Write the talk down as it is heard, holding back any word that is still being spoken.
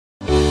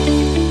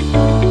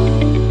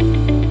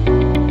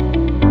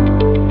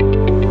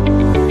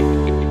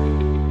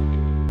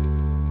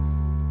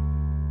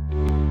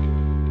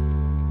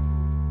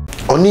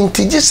oni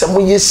ntije se mo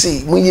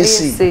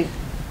yesi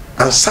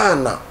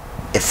ansana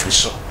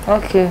efriso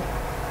okay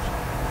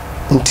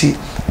nti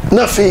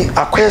na fe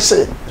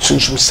akwese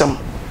sunsunsam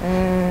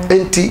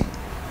enti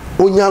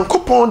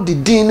onyankopon di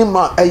din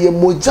ma eye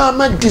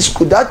Mosaama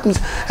disco that means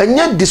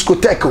enye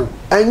discotheque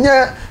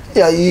enye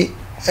yayi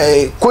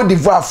Côte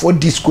d'Ivoire for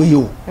disco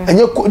yo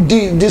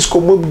enye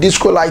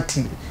disco light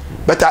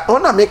but I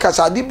wanna make us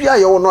adi bia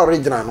ye no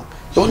original no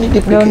you need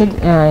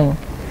the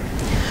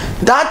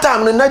that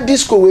time na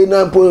disco we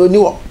na ni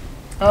wo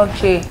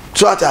okay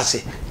so what I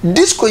say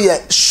disco ye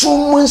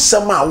sumu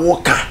sama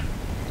woka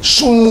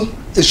sumu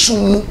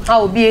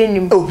obi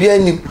enim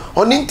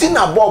oni nti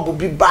na bob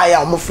bi buy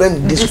am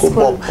friend disco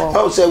bob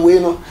I say we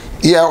no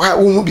yeah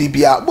wo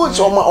bibia but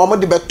so o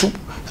de betu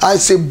I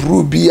say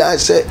brew bi I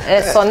say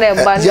so na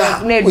ba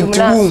na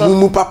edumna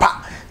so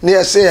papa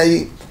na say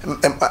ayi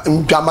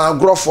Jama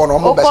grofo no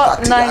mo be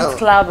start night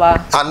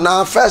club and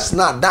now first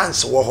na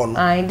dance wo ho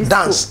no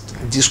dance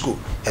disco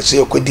I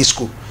say ko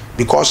disco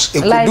because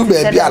e could do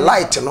baby a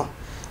light no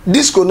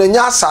disco no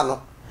nya asa no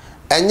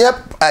enye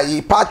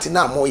ayi party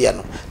na mo ye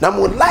no na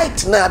mo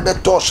light na be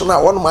to so na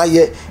won ma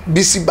ye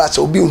bisi bass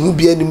obi hu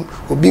bi anim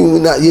obi hu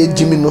na ye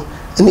jimi no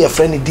na ye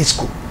friend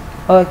disco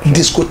okay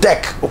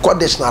discotheque o call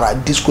this na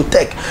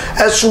discotheque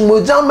esu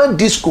Mosaama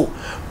disco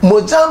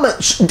Mosaama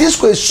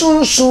disco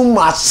sunsun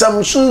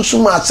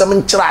masam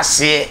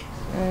ntrase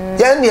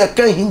ya ne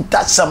ka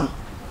hintasam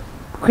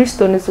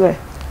Christo ni so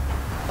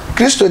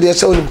Christo de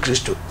se onim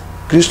Christo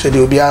de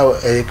obi a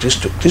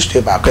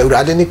Christo ba ka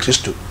urade ni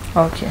Christo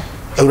okay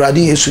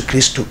urade Yesu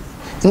Christo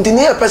ndi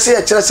ne pese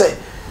ya kire se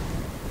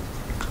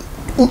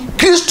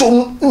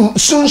Christo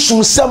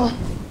sunsun sam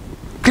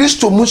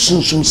Christo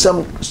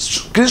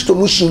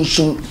mu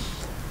sunsun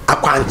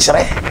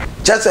akwankyere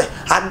kire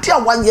ade a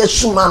wanye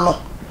suma no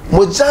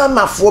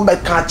Mosaama fo be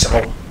ka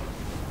kire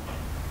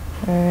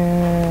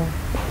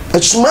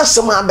asuma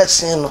sama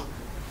abesen no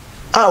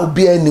a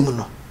obi anim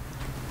no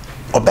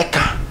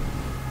obeka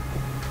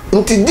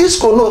nti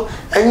disco no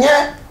enye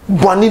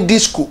boni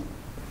disco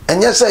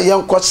enye se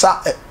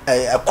yenkosa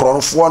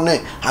ekronfo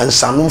ne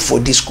ansanu for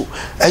disco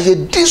eye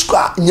disco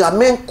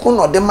nyame ko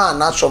no de ma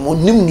na so mo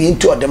nim ni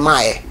nti ode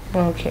ma ye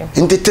okay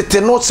nti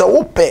tete no se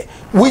wo pe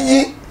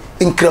wiyi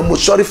nkramo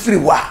sorry free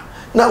wa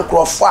na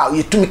nkrofo a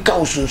yetumi ka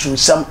usunsun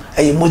sam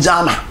eye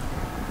Mosaama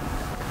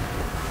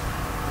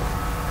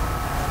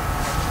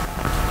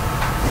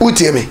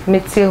utieme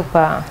metil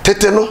pa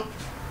tete no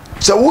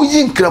se wo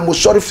yi nkramo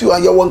sorry free wa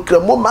ye won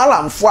nkramo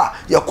malamfo a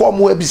ye ko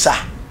mo abisa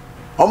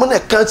omo na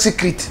kan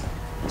secret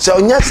se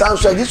onya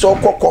sanso agi so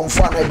ko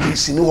konfo na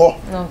bisi ni ho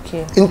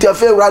okay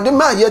ntiafe urade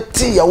ma ye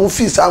ti ya wo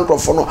fi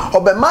sankrofo no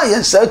obe ma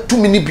ye sa 2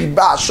 minutes bi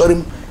ba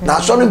asorim na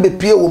asorim be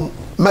pie wo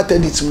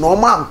methodist no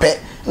ma ampe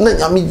na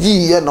nyame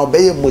gi ye na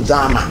obe ye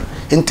Mosaama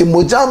nti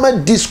Mosaama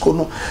disco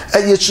no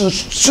eye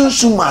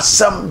sunsun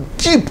masam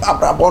deep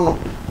abrabo no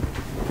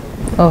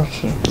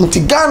okay nti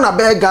Ghana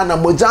be Ghana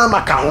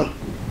Mosaama ka ho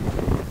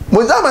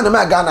Mosaama na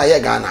ma Ghana ye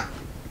Ghana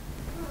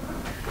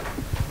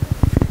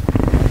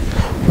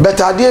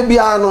betade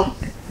bia no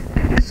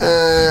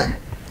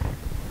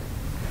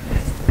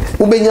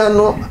ubenya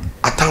no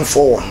atamfo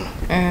wo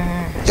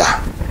ya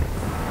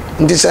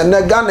ndi se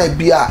na Ghana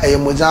bia e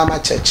Mosaama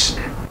church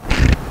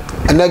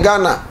na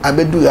Ghana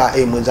abedu ya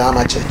e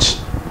Mosaama church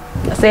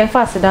se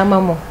enfase da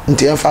mamo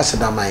nti enfase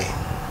da mai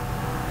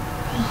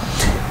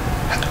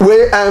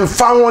we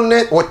found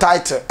what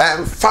title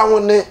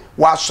found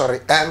wa sorry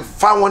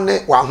found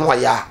wa ho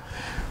ya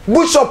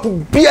bishop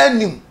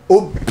bianim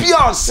obi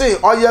ose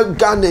oye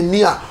Ghana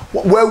ni a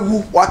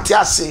wawu wate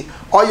ase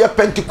oye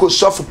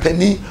Pentecost of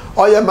Penny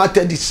oye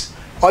Methodist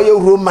oye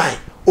Roman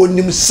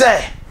onim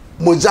se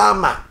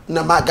Mosaama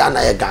na ma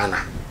Ghana ye Ghana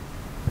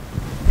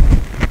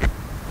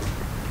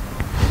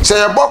se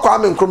ye boko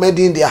am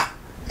nkromedi ndia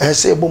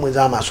se ye bo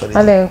Mosaama sorry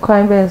ale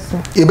nkwan benso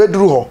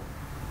ibeduru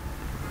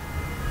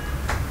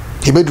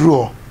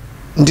ho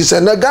ndi se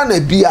na Ghana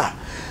bia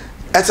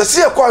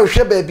esese ye kwa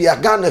hwe ba bia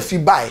Ghana fi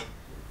bai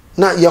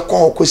na ye kwa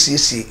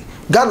okosiesie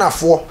Ghana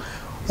fo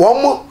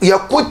wo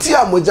yakoti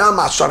a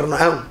Mosaama asore no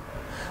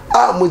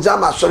a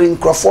Mosaama asore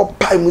nkrofo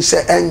pai mu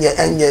se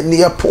enye ne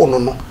ye pono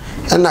no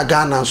na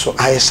Ghana so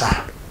ayesa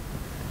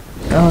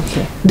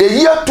okay the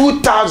year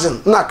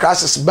 2000 na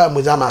crisis by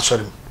Mosaama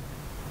asore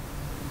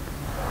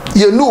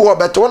ye nu wo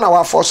beto na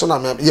wa force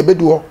na ye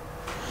bedu ho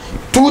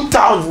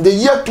 2000 the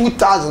year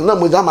 2000 na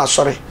Mosaama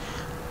asore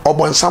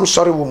obonsam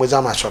sorry wo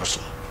Mosaama asore so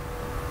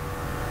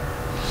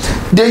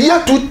the year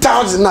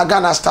 2000 na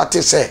Ghana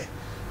started say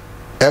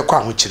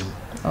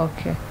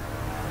okay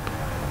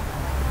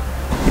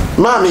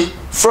Mommy,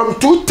 from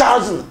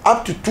 2000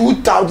 up to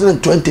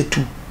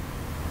 2022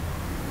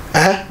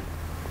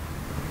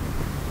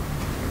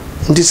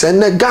 this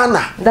is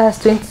Ghana. That's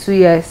 22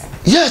 years.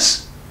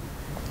 Yes.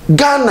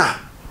 Ghana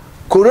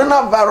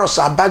coronavirus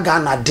aba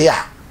Ghana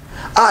there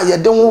ye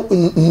don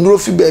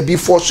nrofi baby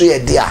for so ye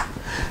there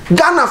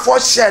Ghana for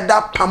share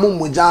that pamu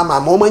Mosaama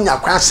mo manya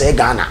kwa say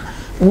Ghana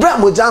bra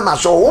Mosaama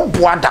so wo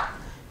boada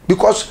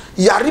because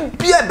yari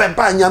bia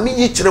beba nyame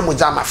yi kire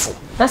Mosaama fo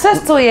na se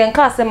still yen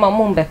ka se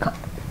mamum beka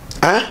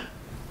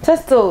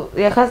Testo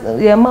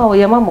ya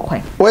ma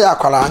kwan. Wo ya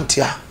kwala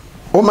antia.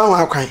 Wo ma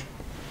wa kwan.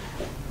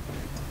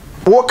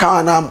 Wo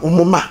ka na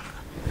umuma.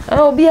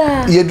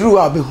 Obia. Ye duru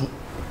wa behu.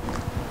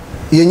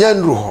 Ye nya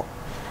nduru ho.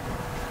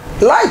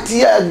 Light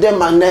ye de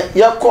mane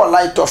ye call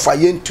light of a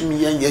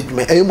yentumi ye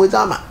adwuma. E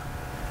Mosaama.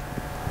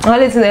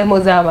 Light na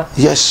Mosaama.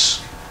 Yes.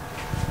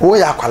 Wo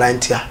ya kwala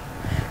antia.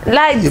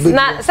 Light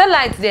na say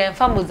light dey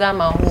fa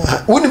Mosaama ho.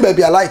 Woni ba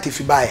bia light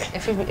if buy.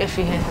 If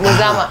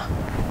Mosaama.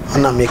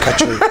 Ana me ka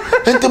tru.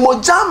 Enti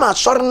Mosaama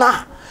sori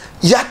na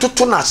ya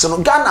toto na se no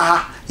Ghana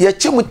ha ye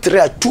chemu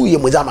 3-2 ye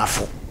Mosaama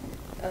fo.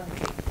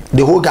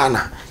 The whole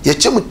Ghana ye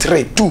chemu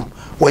 3-2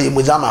 wo ye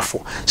Mosaama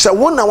fo. Se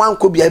wona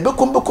wanko bia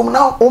bekom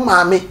na o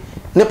maame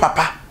ne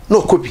papa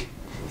no kobi.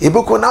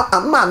 Ebekom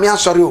na maame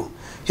asori o.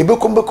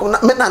 Ebekom na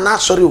me na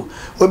asori o.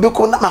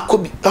 Ebekom na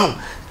makobi.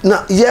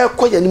 Na ye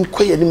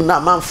koyanim na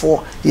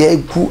manfo ye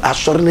gu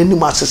asori na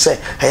nim asese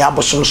e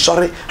abosom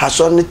sori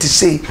asori ne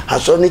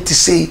ti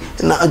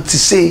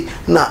sei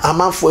na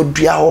amanfo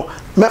adua ho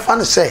mefa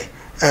ne se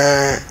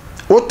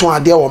woton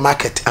ade wo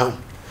market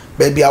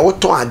baby a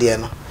woton ade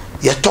no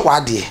ye to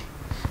ade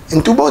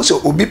ntubo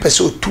so obi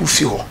pese otu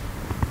fi ho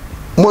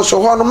mo so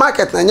ho no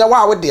market na nya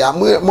wa wo de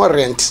mo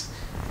rent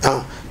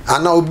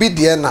ana obi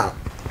de na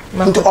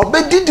ntu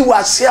obedidi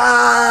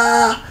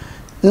wasia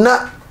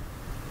na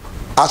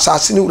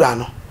asasi ni wura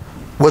no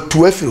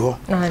watu afiri ho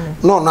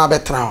no na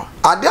betra ho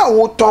ade a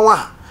wo ton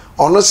a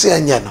ono se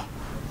enye no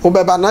wo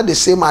beba na the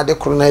same ade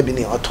kro na bi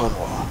ni oton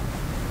ho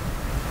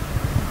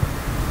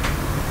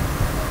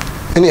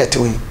eni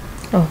etewi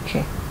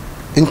okay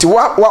nti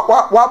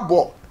wa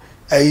bo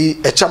ayi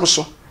echam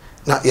so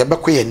na ye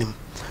bekọ yanim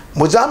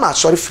Mosaama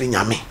asori firi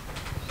nyame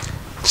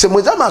se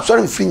Mosaama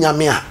asori firi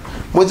nyame a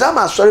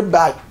Mosaama asori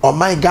ba o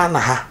my Ghana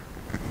ha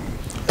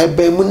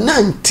ebe mu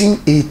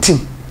 1918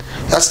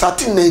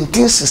 starting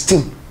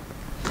 1916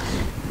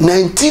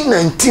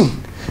 1919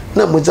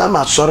 na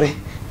Mosaama asori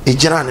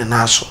ejira ne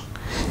naso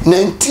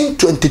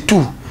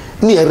 1922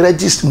 ni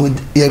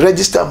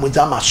register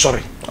Mosaama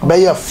asori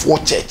by a for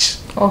church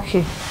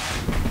okay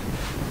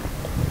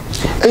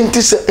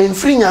enti se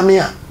enfri nyame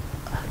a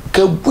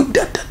ka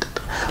buda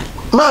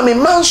mami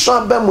man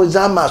so ba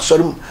Mosaama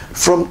asori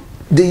from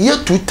the year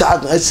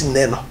 2000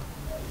 asin no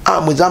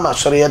Mosaama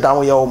asori ya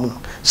dawo ya omu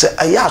se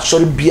aya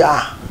asori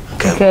bia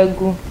ka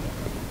gu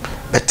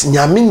but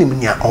nyame nim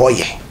nya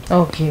oye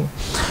okay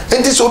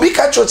enti so bi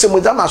ka cho se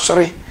Mosaama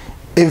asori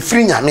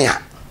enfri nyame a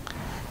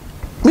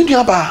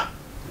midua ba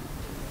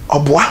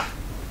oboa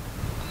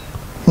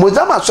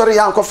Mosaama asori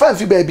ya nkofa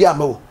mfi ba bia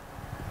amawo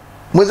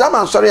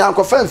Mosaama asori ya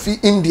nkofa mfi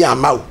India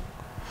amawo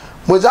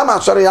Mosaama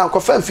asori ya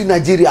nkofa mfi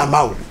Nigeria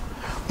amawo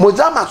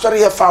Mosaama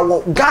asori ya fa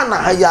wo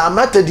Ghana ya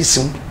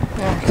Methodism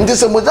nti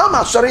se Mosaama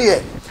asori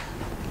ye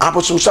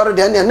abosom sori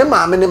de ne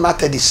maame ne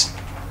Methodist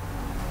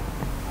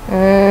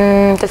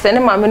tese ne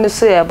maame no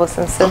so ya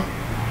bosense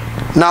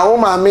na wo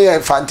maame ye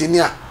fantini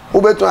a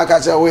wo betu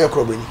aka se wo ye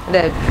krobani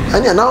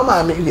anya na wo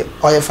maame ye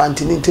o ye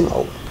fantini nti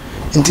no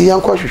nti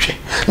yanko hwehwe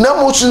na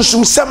mo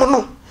sunsum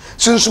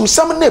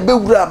sem na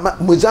ebewura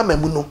Mosaama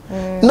mu no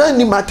na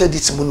ni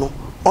Methodist mu no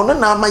ono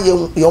na ama ye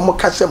mo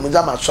ka se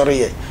Mosaama sori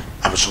ye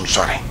abosom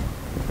sori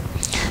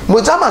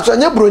Mosaama so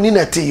nya broni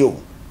na te yo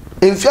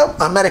enfia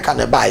America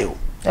na ba yo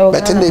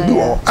but na bi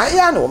wo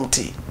aya na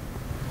omti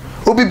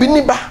obibi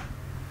ni ba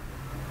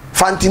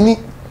fantini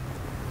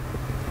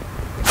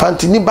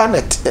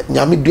banet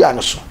nyame dua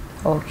no so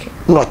okay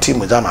no ti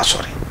Mosaama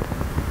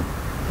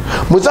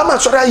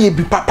sori aye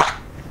bi papa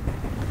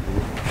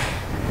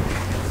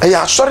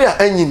aya sori a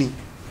anyini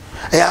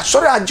aya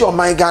sori aje o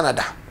man Ghana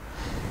da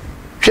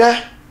hwe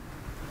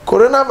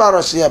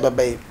coronavirus ya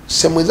baba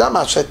se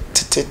Mosaama so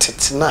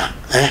na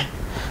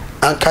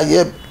anka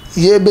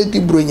ye be di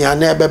bronya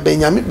na baba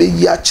nyame be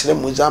yi a kire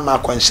Mosaama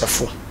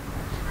akwanhyefo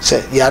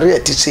se yare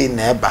atise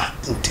na eba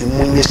nti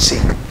munye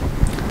se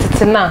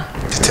tena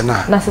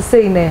na se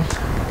sei ne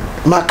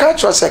maka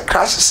cho se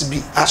crisis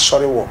bi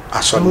asori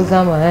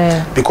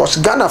Mosaama because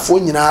Ghana fo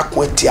nyina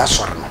akwati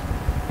asori no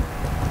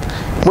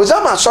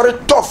Mosaama asori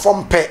to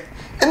form pe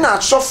na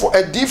asofo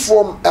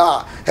adifo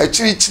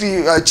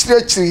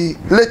chiri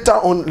later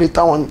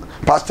on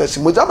pastors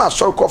Mosaama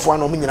asori kofo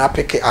na nyina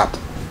pick it up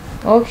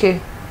okay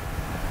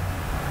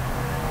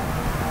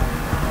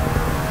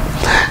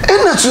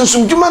ena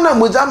sunsum djuma na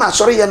Mosaama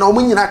asori ye na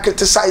nyina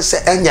criticize se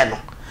enye no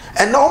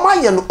and na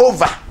ye no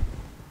over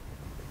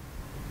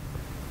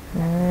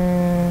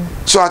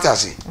so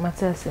atasi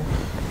matase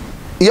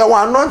ya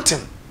wa anointing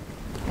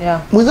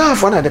yeah Mosaama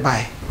for na de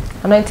buy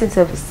anointing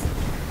service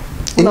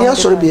ini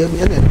asori bi em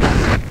na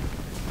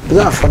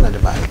Mosaama for na de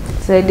buy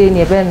say dey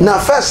ne ben na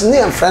first ni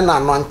en friend na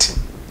anointing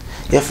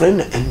your friend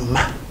na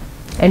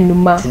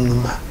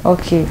enuma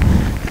okay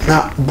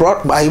na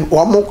brought by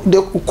one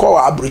de call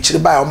abrochiri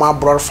by o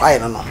brought fire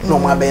no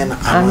ma be na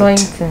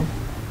anointing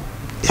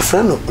your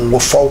friend go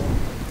fall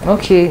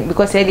okay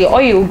because the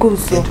oil go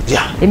so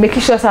yeah e make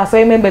sure so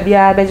remember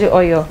bia beje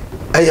oil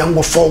am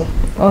go fall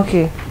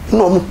okay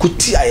no mo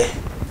kuti aye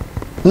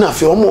na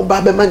fe o mo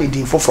ba be man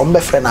din from be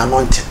friend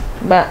anointing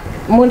but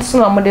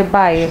Monsoon am de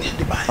buy.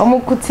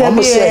 Omukutia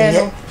bi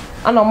no.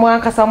 Ana mo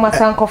ankasa mo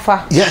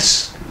asankofa.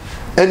 Yes.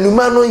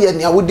 Enuma no ye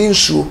ne awodi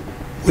nsuo.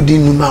 Odi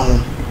numa ho.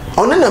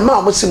 Ono na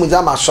ma mo simu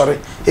jama sori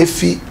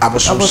efi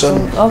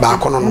abosomsom ba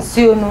kono no.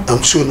 Nsuo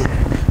no.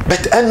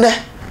 But enne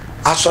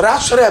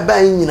asori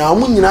eba nyina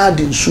mo nyina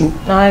de nsuo.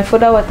 Na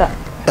foda water.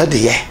 Ade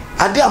ye.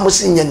 Ade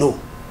amosi nye no.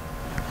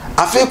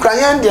 Afi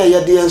krayan de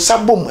ye de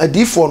nsabom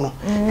adifo no.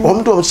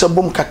 Wom do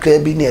nsabom kakra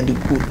bi ne ade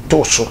ku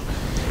to so.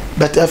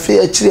 But afi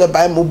achiri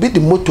eba mo bi de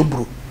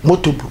motobru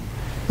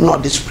no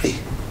display.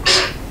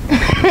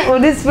 O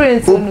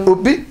display so no.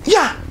 Obi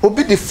yeah,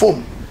 obi the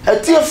foam.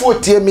 Atiefo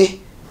tie me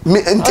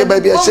nte ba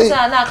bi say.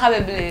 Na aka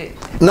bebre.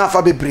 Na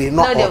fa bebre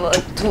no.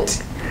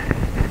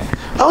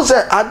 I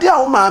say ade a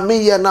wo ma me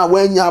ye na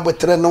wanya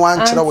abotre no wan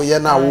kire wo ye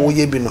na wo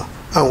ye bi no.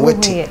 An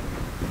wati.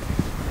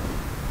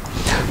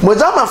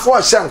 Mosaama fo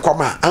hye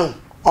nkoma an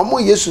omo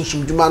yesu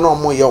sumdwuma na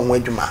omo ye onwa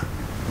adwuma.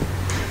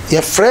 Ye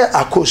frɛ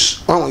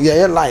akos on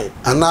ye line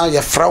ana ye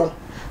frɛw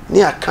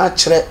ni aka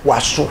kire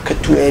waso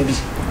ketua bi.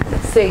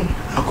 Say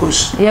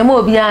akos ye mo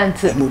obi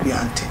ante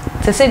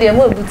te say de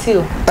mo obuti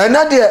o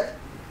ena de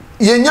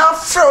ye nya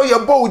frɛ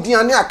ye bo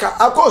odian ni aka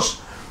akos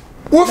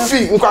wo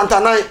fi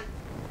nkwantanan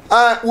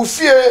wo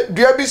fie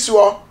dua bi si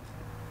ho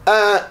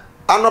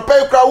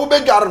anopai kra wo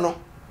bedware no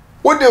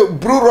wo de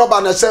blue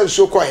rubber na say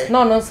so koye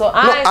no so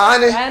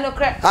I no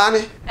crack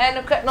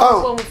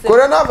no form say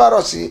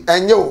coronavirus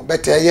enye o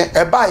beteye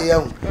e ba ye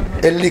hu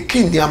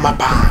elikin ni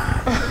amapa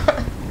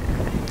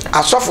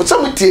asofo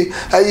samutie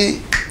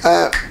ayi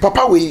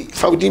papa we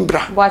faudin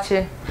bra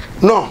wache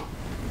no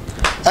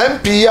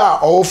MP a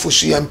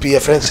ofusu MP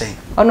friend say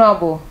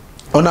honorable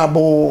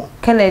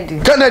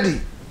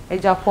Kennedy e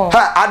Japan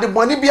ha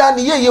adeboni bia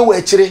ne ye we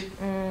akire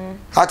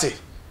ate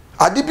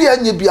ade bia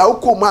nye bia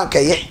uko ma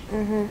akaye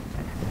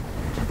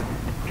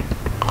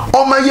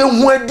o ma ye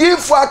hu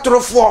adifo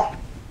atrofo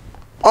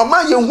o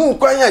ma ye hu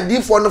kwan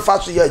adifo no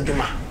fa so ye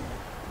adwuma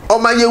o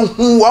ma ye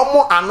hu wo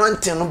mo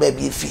anointing no ba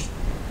bi efi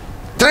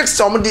tricks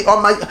some di o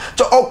ma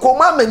to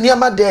okoma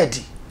maniama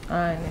daddy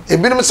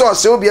ebinim se o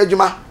se obi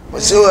adwuma o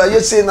se o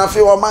yesi na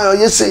fe o ma o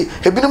yesi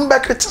ebinim be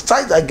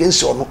criticize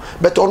against you no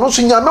but ono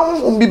so nyame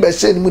honhom bi be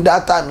se ni mu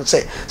that time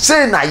say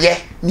na ye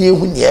na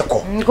ehu ne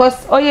ekọ because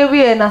oye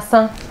wie na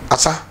san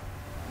asa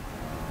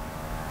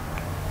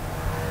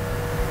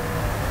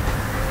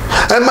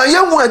ema ye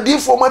hu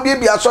adifo ma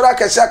bi asori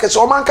akese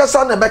o man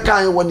kasa na be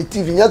kan wo ni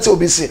TV nya se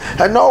obi se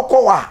na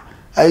okọ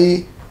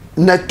ai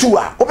na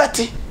tua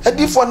obeti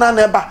adifo na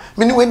na eba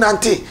mini we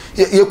nante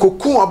ye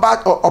koku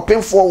oba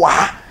openfo wa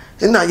ha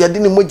na yede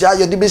ni moja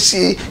yede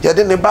besi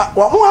yede ne ba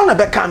wa ho na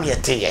be kam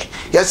yete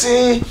ye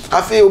se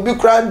afi obi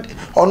kra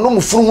onum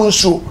furu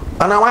nsu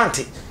ana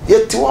wante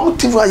yeti wo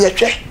TV a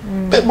yehwe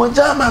be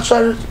moja ma so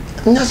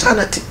nya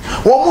sanati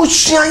wo mu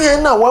sua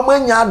ye na wo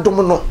manya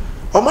adom no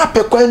o ma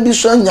pekwan bi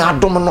so nya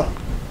adom no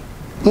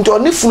nto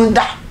ni funu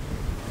da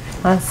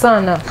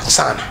ansana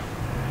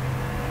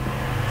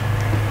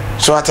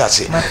so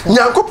atase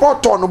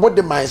nyankopɔ to no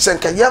bode man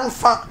senka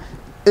yemfa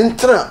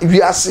entra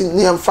wiase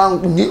ne yemfa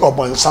ni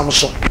obonsam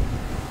so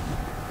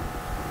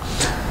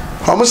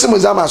homo se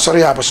Mosaama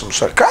sorry abosom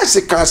sorry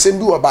Christ kan se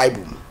bi wo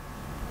Bible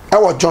e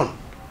wo John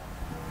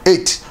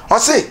 8 o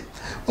se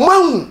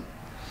mahu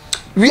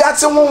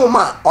wiase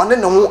honhoma one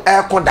ne ho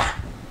ekoda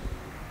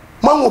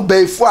mahu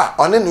baifu a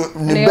one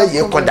ne ba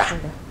ye koda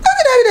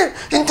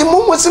nti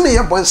mo se me ye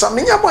bonsam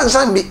me nya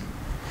bonsam bi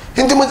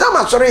nti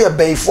Mosaama sorry ye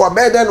baifu a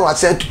be da no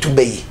ase tutu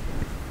bayi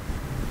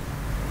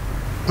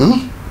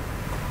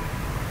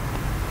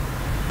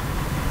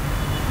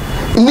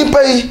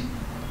nipa yi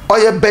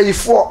oye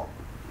bayifo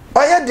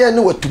oye de ne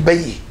watu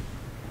bayi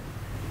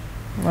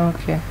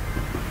okay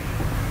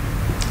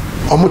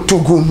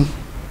omutugum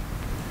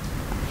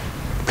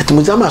but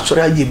Mosaama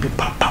sori aye bi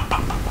pa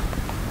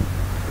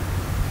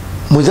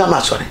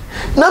Mosaama sori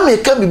na me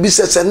ka bibi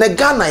sese ne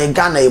Ghana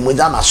ye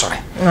Mosaama sori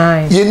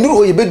ye nuru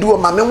o ye bedu o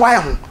ma me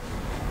wan ho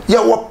ye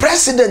wo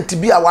president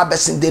bi a wa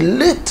besin the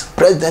late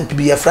president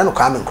bi ye friend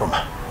Kwame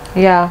Nkrumah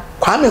yeah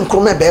Kwame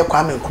Nkrumah be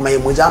Kwame Nkrumah ye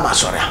Mosaama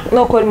sori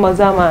no ko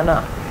Mosaama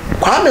na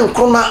Kwame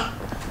Nkrumah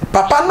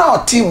papa na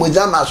oti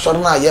Mosaama sori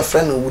na ye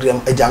friend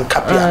William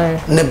Ejankapia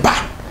ne ba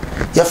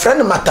ye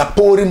friend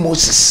Matapori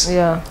Moses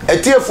yeah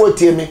etiefo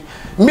tie me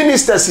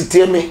ministers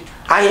tie me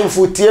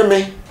ahemfo tie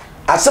me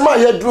asema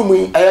ye drum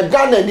yi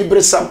Ghana ni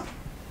bresam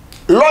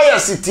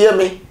lawyers tie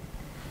me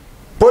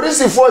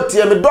police fo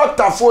tie me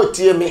doctor fo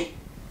tie me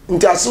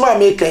nti asema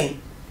me kan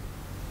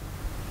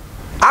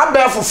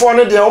abefo fo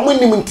no de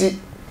omunim nti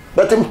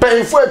but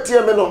mpanyfo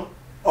tie me no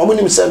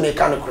omunim se me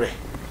kan kore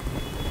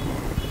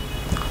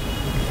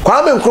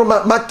Kwame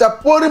Nkrumah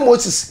Matapori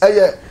Moses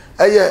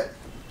eye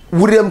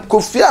William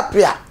Kofi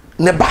Apia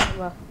ne ba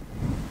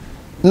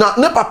na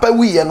ne papa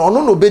wiye no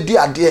no obedi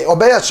ade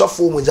obeye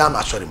sofo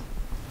Mosaama sori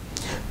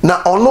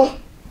na ono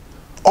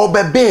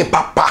obebe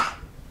papa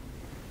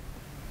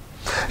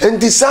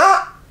endisa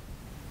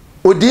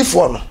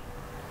odifo no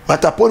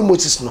Matapori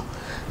Moses no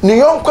ni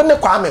yonko ne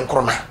Kwame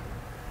Nkrumah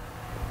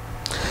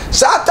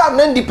sata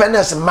na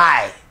independence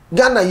mai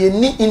Ghana ye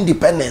ni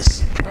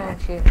independence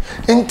Okay.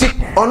 Inti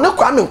ono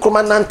Kwame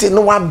Nkrumah nante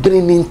no wa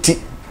bere ni nti.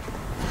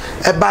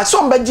 E ba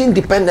so mbaji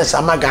independence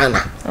ama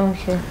Ghana.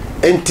 Okay.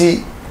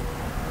 Inti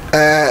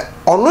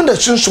ono na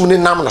sunsum ni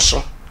nam no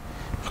so.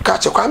 Ka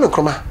che Kwame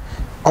Nkrumah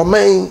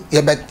oman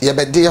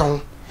yebede ho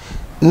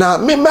na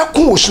me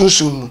mako wo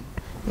sunsum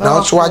na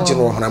wo so agye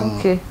no honam.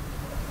 Okay.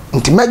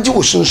 Inti maji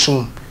wo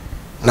sunsum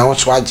na wo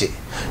so agye.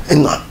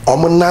 Na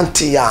omo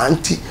nante ya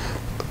anti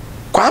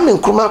Kwame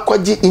Nkrumah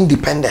kwaji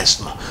independence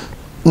no.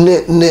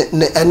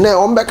 Ne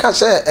ombeka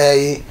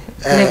say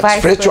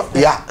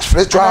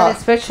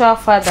spiritual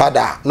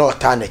father no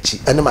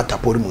tanachi ene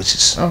matapori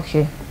Moses.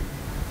 Okay.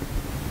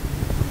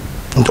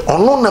 Nti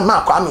ono na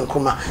ma Kwame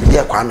Nkrumah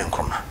ye Kwame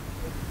Nkrumah.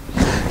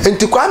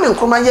 Nti Kwame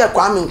Nkrumah ye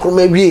Kwame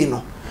Nkrumah wie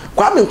no.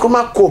 Kwame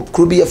Nkrumah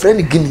ko bi ye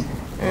friend Guinea.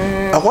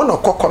 Ehon no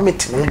ko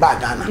committee no ba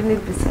Ghana.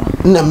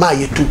 Na ma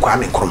ye tu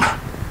Kwame Nkrumah.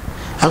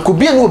 Anko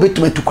bi no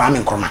obetum tu Kwame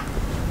Nkrumah.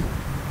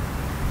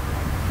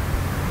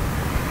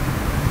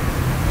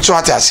 So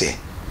what I say?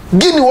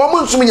 Guinea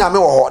woman sum nyame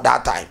wo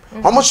that time.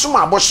 Omo sum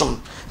abosom.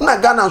 Na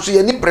Ghana nso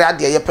ye ni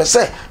brade ye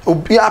pese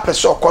obi a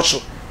pese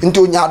okoso. Nti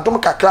onya adom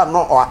kakra no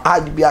o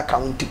ade bi aka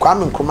nti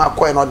Kwame Nkrumah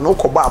koe no no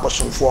kobo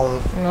abosomfo ho.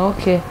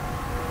 Okay.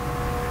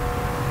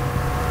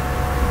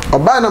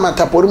 Oba na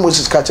matapori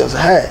Moses ka che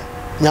hey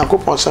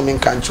Nyankopon so men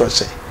kan tro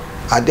se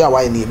ade a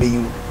wa ni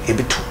ebeyu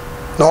ebitu.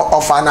 No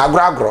ofa na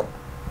agragro.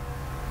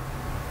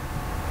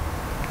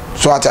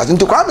 So what I say?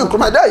 Nti Kwame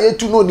Nkrumah da ye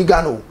tu no ni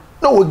Ghana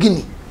no wo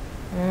Guinea.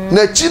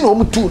 Na chi no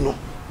mtu no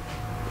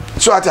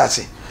so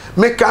atase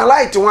me can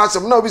light one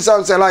asem na obi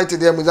say light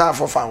there me za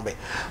for fan be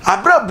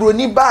abra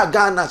broni ba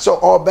Ghana so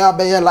oba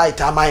be light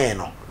amaye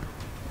no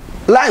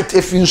light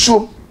if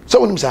nsuom so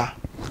wonim sa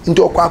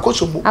nti okwa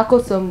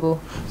akosombo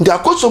nti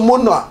akosombo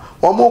no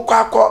omo kwa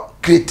akọ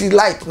create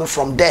light no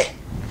from there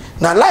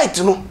na light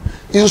no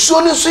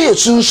nsuo ni so ye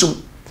sunsum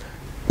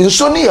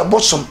nsuo ni ye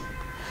bosom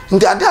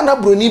nti ade na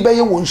broni be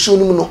ye won nsuo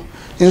no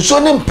nsuo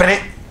ni mpre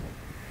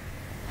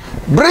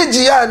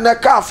bridge ya na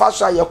ka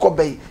faso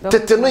ayekobei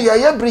tete no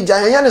ya bridge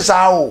ya ne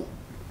saa o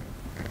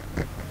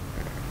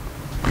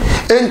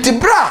enti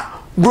bra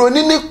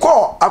broni ni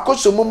ko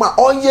akosomu ma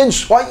oye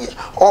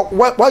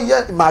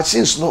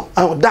machines no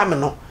dam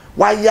no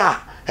waya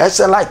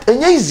light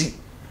enye easy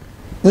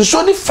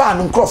nso ni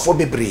fan nkrofo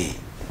bebre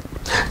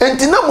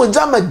enti na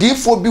mojama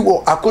difo bi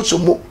wo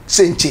akosomu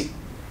senche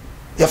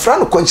ya fra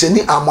no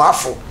konseni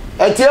amoafo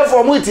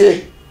etiefo mu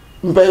tie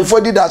mpemfo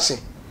didase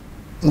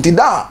enti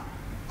da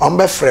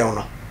ombe freo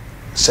no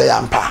se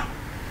yampa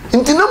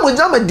nti na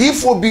mojama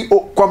difo bi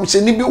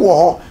komseni bi wo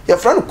ho ya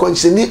fra no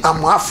konseni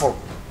amoafo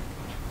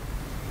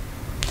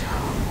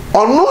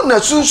ono na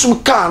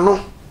sunsum ka no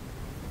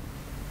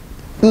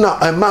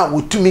na ama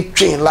wotumi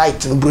twin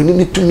light no broni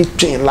ni tumi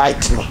twin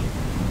light no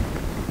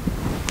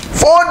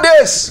 4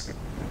 days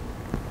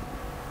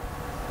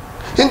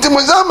nti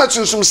mojama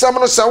sunsum sam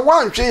no se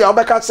wanhwe ya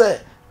obeka se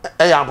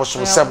ya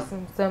abosom sam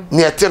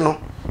ne ete no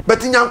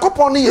but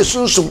Nyankopon no ye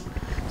sunsum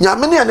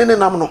nyame ne ane ne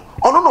nam no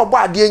ono no bo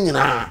ade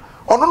nyina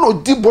ono no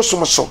di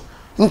bosom so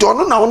nti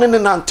ono na woni ne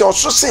nante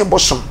oso sen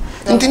bosom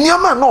nti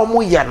niama na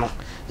omo ye no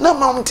na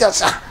ma mti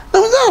asa na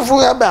mza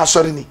fu ya ba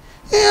asori ni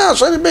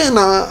asori be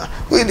na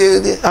we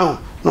de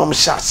no mo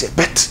shase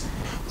bet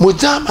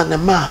mojama na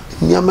ma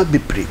niama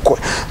bebre ko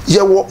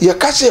ye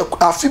ka se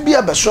afi bi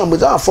abeso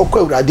mojama fo ko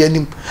awurade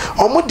anim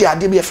omo de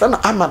ade bi fra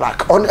na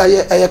amarak on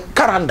aye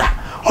karanda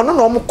ono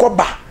na omo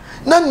koba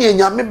na ne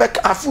nyame be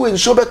afi we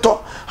nso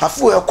beto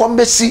afi we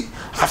kombesi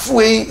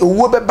afuwe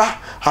owo beba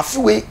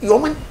afuwe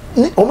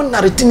omo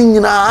naretini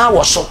nyina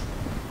wo so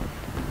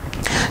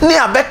ne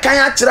abekan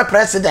ya kire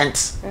president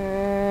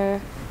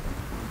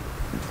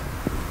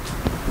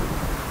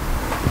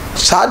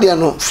sadia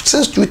no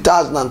since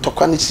 2000 to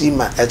kwani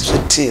sima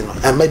et15 no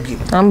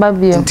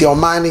amabiem nti o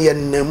man ye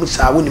namu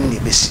sa wonim ne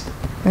besi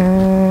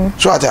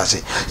so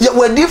atase ye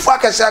wadi fo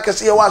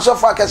akese ye wa so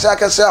fo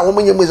akese a wo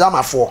menye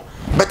muzamafo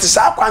but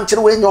sa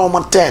kwankire we nya o mo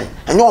 10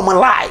 enya o mo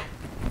lie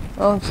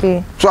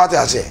okay so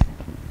atase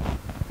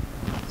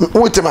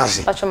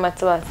Utimasi.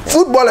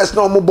 Footballers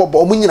no mo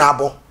bobo mo nyina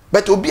abo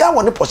but obi a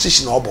won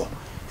position obo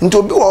nti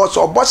obi wo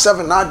so obo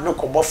 7 na ade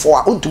ko bo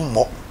 4 ontum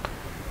mo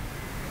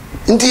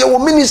nti ye wo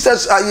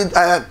ministers a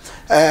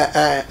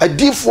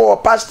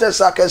D4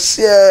 pastors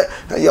akase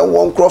ye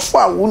wo nkrofo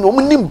a wo no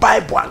mo ni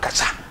Bible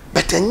ankasa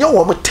but enye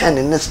wo mo 10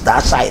 in this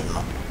that side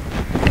no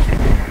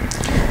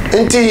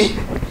nti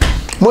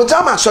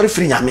mojama sorry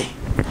free nyame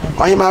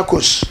oyema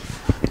coach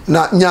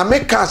na nyame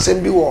ka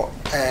asem bi wo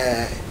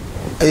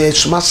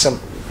sumasem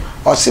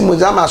osi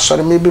mojama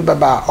sori me bi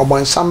baba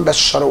obonsam be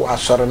sori wa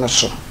sori no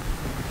so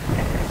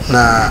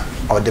na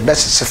o de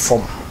best se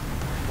form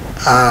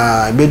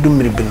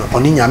bedumri bi no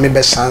oni nyame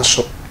be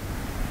sanso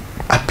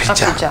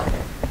apija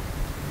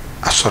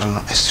asori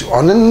no esi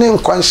oni ne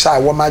nkwansa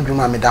wo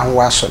madwuma me da ho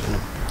wa sori no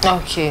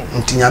okay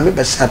nti nyame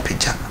be sa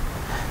apija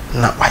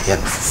na waye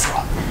no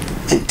foforo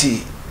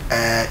nti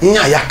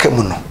nya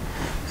yakam no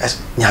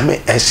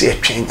nyame esi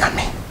etwe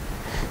nyame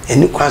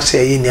eni kwansa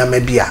ye nyame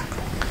bia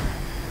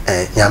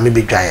nyame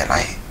bedwaye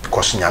rai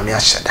because nyame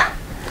ahyeda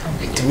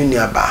ntimi ni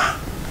aba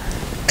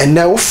and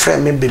now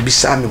friend me baby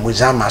Sammy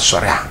Mosaama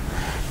sorry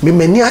me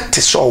mani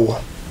ate so wo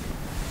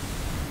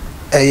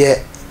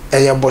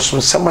eye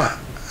bosom sama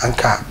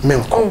anka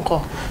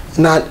menko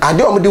na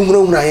ade o me de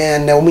hunahuna ye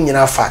na o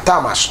nyina fa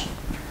tamaso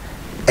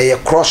eye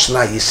cross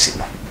na yesi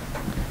no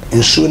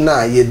nsu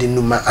na ye di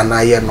numa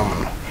anaye nom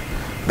no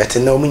but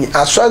na o me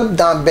aso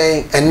dan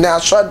ben and na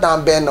aso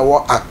dan ben na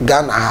wo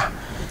Ghana ha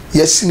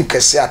yesi ni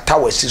kese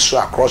atawasi so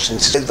across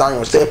in down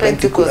your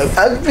Pentecost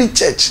every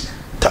church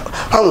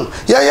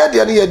ya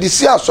de ne ye di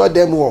si aso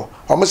dem wo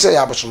o me say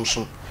ya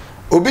bosomsom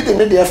obi de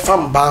ne de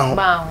fam ba ho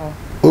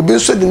obi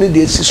so de ne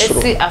de si soro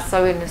esi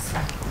asawe ne so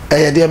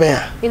de ben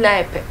ya ina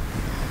epe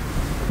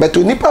but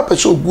oni papa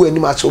so gu ani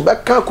ma so be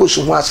kan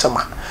kosu ho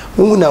asema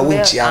wu na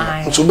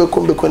wontia no so be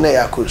ko na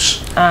ya kosu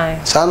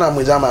sana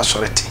Mosaama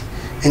sorete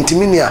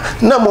intiminia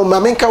na mo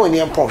mamenka woni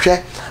empon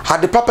hwe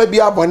ade papa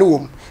bi abone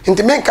wom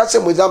intimenka se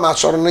Mosaama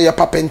soro no ye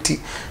papa nti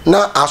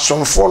na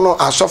asomfo no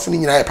asofo ni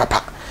nyina ye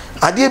papa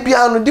ade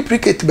bia no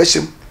duplicate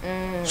beshem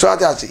so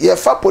ati ye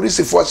fa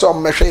police for so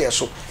mehwe ye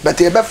so but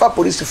ye be fa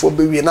police for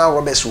be wi na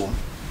wo beso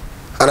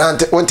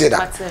anante wonte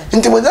da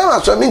nti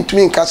Mosaama so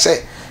mintumi nka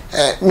se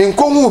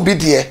minkohu bi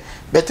de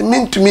but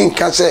mintumi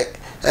nka se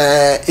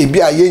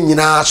ebi aye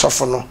nyina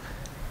asofo no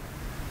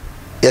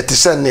ye te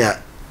se ne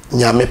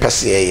nyame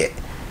pese ye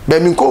be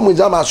minkohu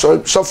Mosaama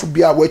sofo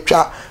bi a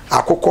watwa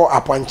akoko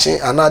aponche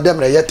ana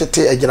demre ye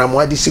tete aginamo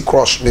adisi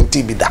cross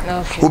menti bi da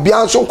obi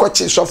anso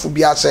nkoche sofo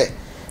bi ase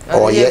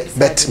oh yeah,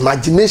 but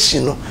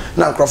imagination no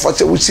na crofo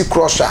say we see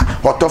crosser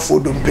otofo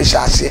do mpese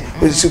ase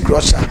we see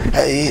crosser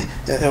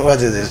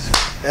what is this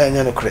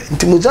no kre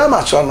nti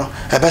Mosaama so no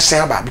e be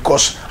sen aba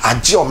because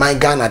age o my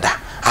Ghana da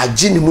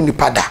age ni mu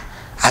nipa da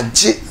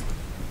age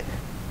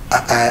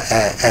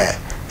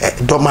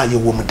doma ye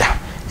wo mu da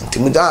nti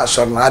Mosaama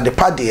so no ade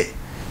pade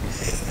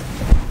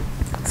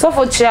so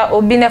for chia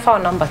obi ne fa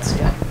number to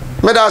ya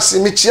me da si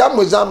mi chia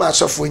Mosaama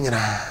so fo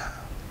nyina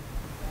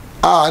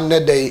ne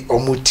dey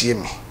omutie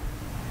mi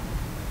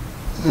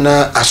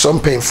na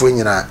asompenfo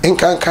nyina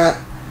enkanka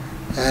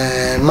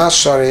ma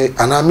sorry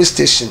anami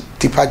station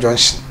Tipa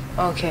Junction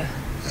okay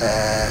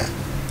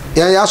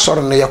ya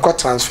sorry no yakọ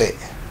transfer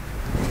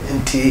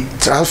nti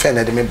transfer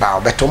na de me ba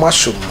obeto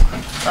masum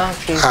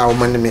okay o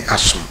man me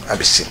asum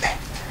abesine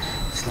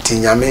nti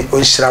nyame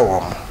onhira wo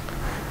mo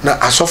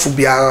na asofo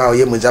bia o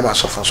ye Mosaama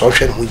asofo so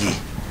hwe no yi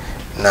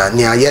na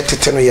ni aye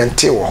tete no ye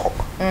nte wo ho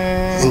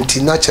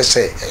nti na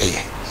chese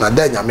na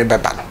da nyame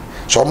beba no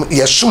so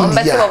yesum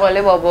ya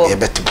ye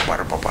betu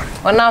bobo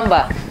o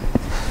number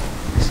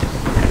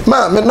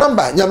ma me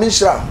number nyame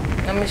shira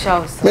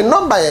me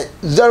number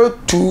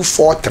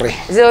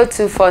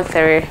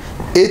 0243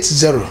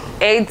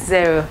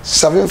 80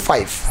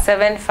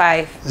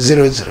 75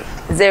 00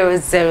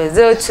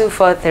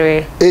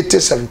 0243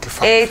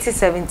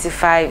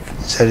 8075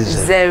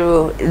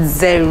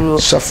 00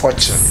 Suffer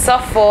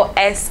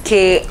SK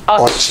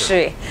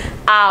Ochre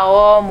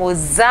our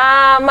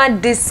Mosaama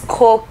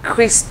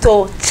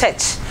Discochristo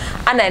Church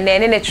ana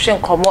nene ne twhwe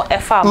nkomo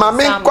efa ma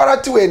me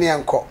kwarati we ne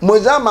enko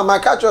Mosaama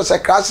maka cho se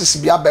crisis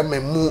bia be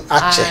memu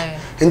ache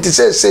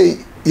nti say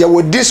ye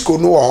wo disco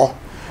no ho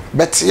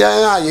but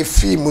ya ye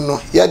film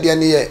no ya de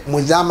ne ye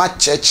Mosaama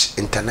Church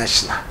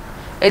International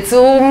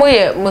etu mu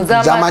ye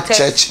Mosaama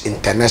Church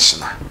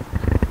International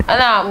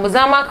ana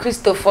Mosaama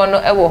Christopher no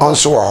e wo ho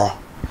onso ho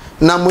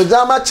na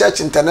Mosaama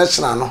Church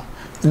International no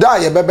da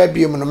ye beba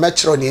biem no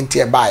mechro ne nti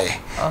e baaye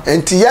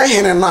nti ye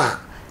hene na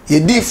ye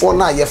difo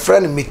na ye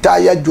friend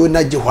mitaya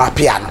Jona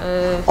Jehwapia no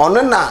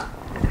ono na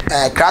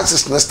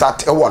crisis no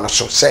start e wo no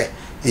so say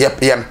ye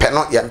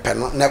mpeno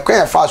na kwen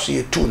ye fa so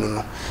ye tu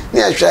no ne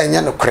ye hwe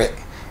enye no kre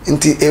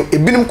nti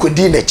ebinim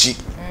kodi na chi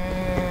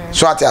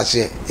so ati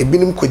ase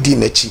ebinim kodi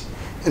na chi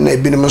na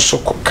ebinim so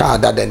ka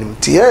dada nim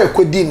ti ye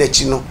kodi na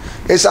chi no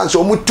esanso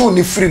o mutu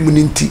ni free mu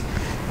nti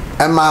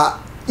ama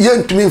ye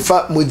ntumi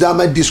mfa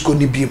Mosaama disco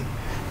ni biem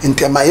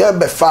nti ama ye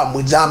be fa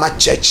Mosaama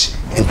Church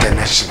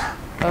International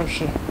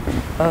okay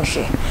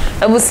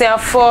abusia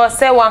for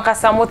say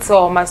wankasa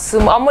moto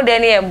masum amude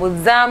ne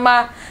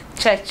Mosaama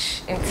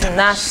Church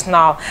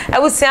International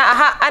abusia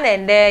aha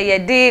anende ye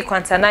di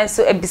kwantanan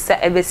so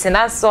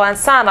ebesina so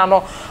ansana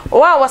no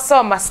wa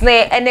waso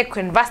masne ene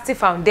University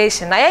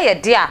Foundation na ye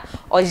di a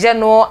oje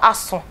no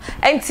aso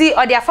enti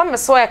ode afame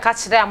so e ka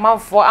kire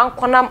amanfo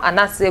ankonam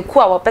anase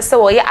ku a wo pese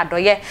wo ye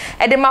adoye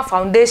edema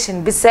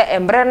foundation bi se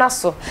embre na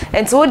so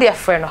enti wo de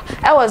frɛ no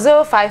e was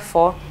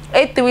 054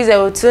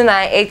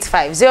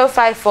 83029850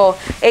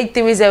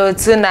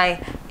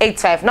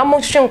 05483029885 na mo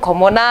hwe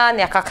nkomo na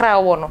ne akakra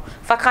wo no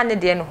faka ne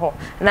de no ho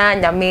na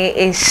nyame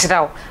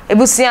enhyiraw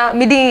ebusia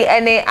midi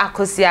ene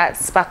akosia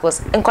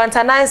sparkles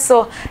nkwantanan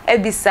so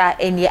ebisa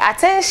eni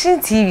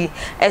attention tv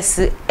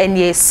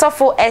eni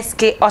sofo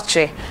sk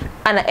ochre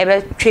ana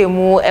ebe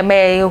twemu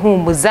eme hu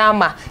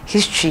Mosaama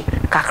history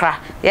kakra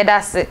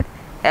yedase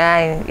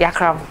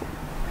yakram